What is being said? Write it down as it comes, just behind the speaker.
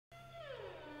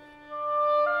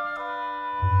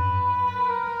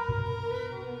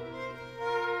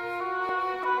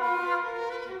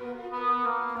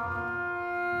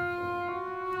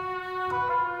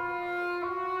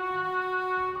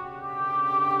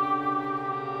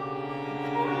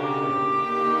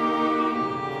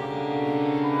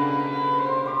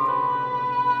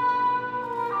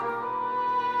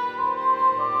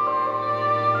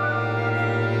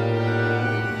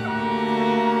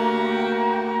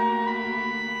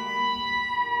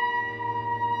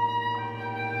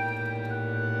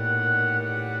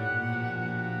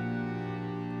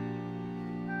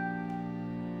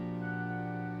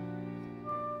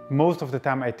Most of the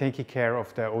time I take care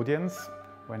of the audience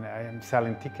when I am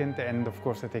selling tickets, and of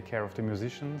course I take care of the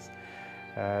musicians.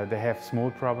 They have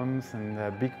small problems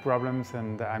and big problems,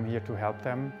 and I'm here to help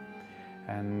them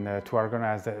and to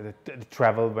organize the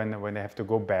travel when they have to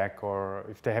go back, or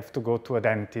if they have to go to a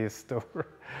dentist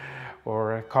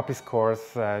or a copy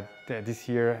course. This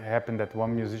year happened that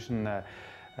one musician,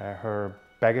 her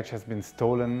baggage has been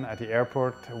stolen at the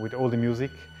airport with all the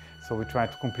music. So we try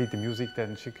to complete the music,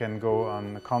 then she can go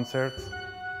on concerts.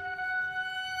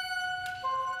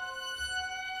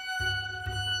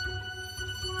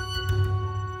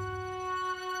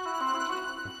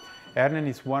 Ernen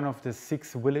is one of the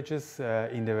 6 villages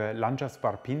in the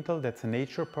Landschaftspark Pintel. That's a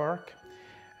nature park.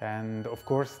 And of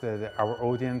course, our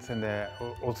audience and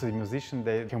also the musicians,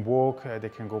 they can walk, they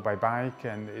can go by bike,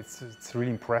 and it's really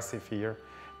impressive here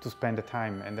to spend the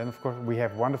time. And then of course, we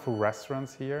have wonderful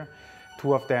restaurants here.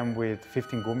 2 of them with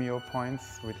 15 Gomio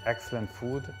points with excellent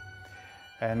food.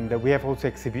 And we have also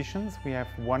exhibitions. We have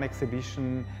one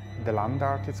exhibition, the Land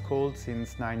Art it's called,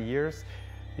 since 9 years.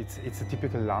 It's a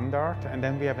typical land art. And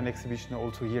then we have an exhibition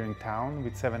also here in town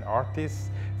with 7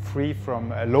 artists, 3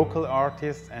 from local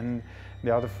artists, and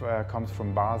the other comes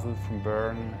from Basel, from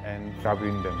Bern and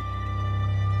Graubünden.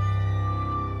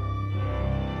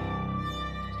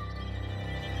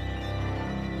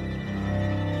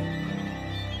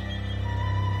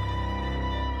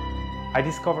 I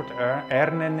discovered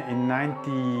Ernen in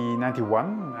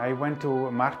 1991. I went to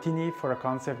Martigny for a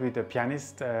concert with the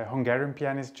pianist, Hungarian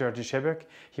pianist György Sebök.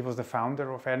 He was the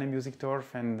founder of Ernen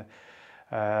Musikdorf, and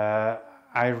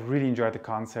I really enjoyed the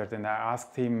concert. And I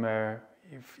asked him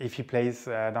if he plays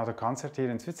another concert here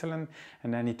in Switzerland,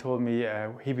 and then he told me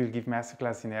he will give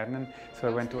masterclass in Ernen. So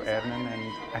I went to Ernen and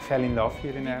I fell in love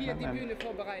here in Ernen, and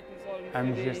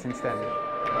I'm here since then.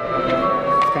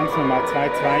 Ganz normal 2-2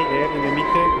 R in der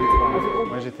Mitte.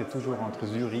 Moi j'étais toujours entre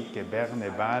Zurich et Berne et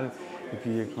Bâle, et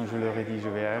puis quand je leur ai dit je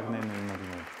vais à Ernen, ils m'ont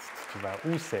dit tu vas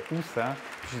où c'est, où ça?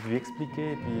 Puis je lui ai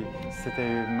expliqué, et puis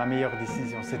c'était ma meilleure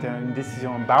décision. C'était une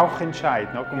décision Bauchentscheid,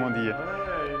 non, comment dire.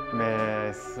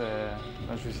 Mais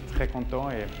je suis très content,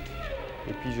 et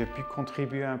puis j'ai pu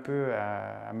contribuer un peu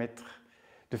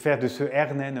de faire de ce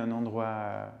Ernen un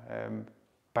endroit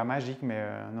pas magique, mais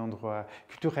un endroit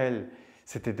culturel.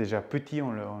 C'était déjà petit,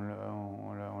 on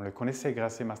le connaissait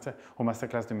grâce aux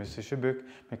masterclass de M. Sebök,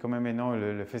 mais quand même maintenant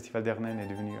le festival d'Ernen est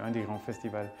devenu un des grands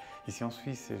festivals ici en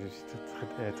Suisse, et je suis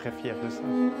très fier de ça.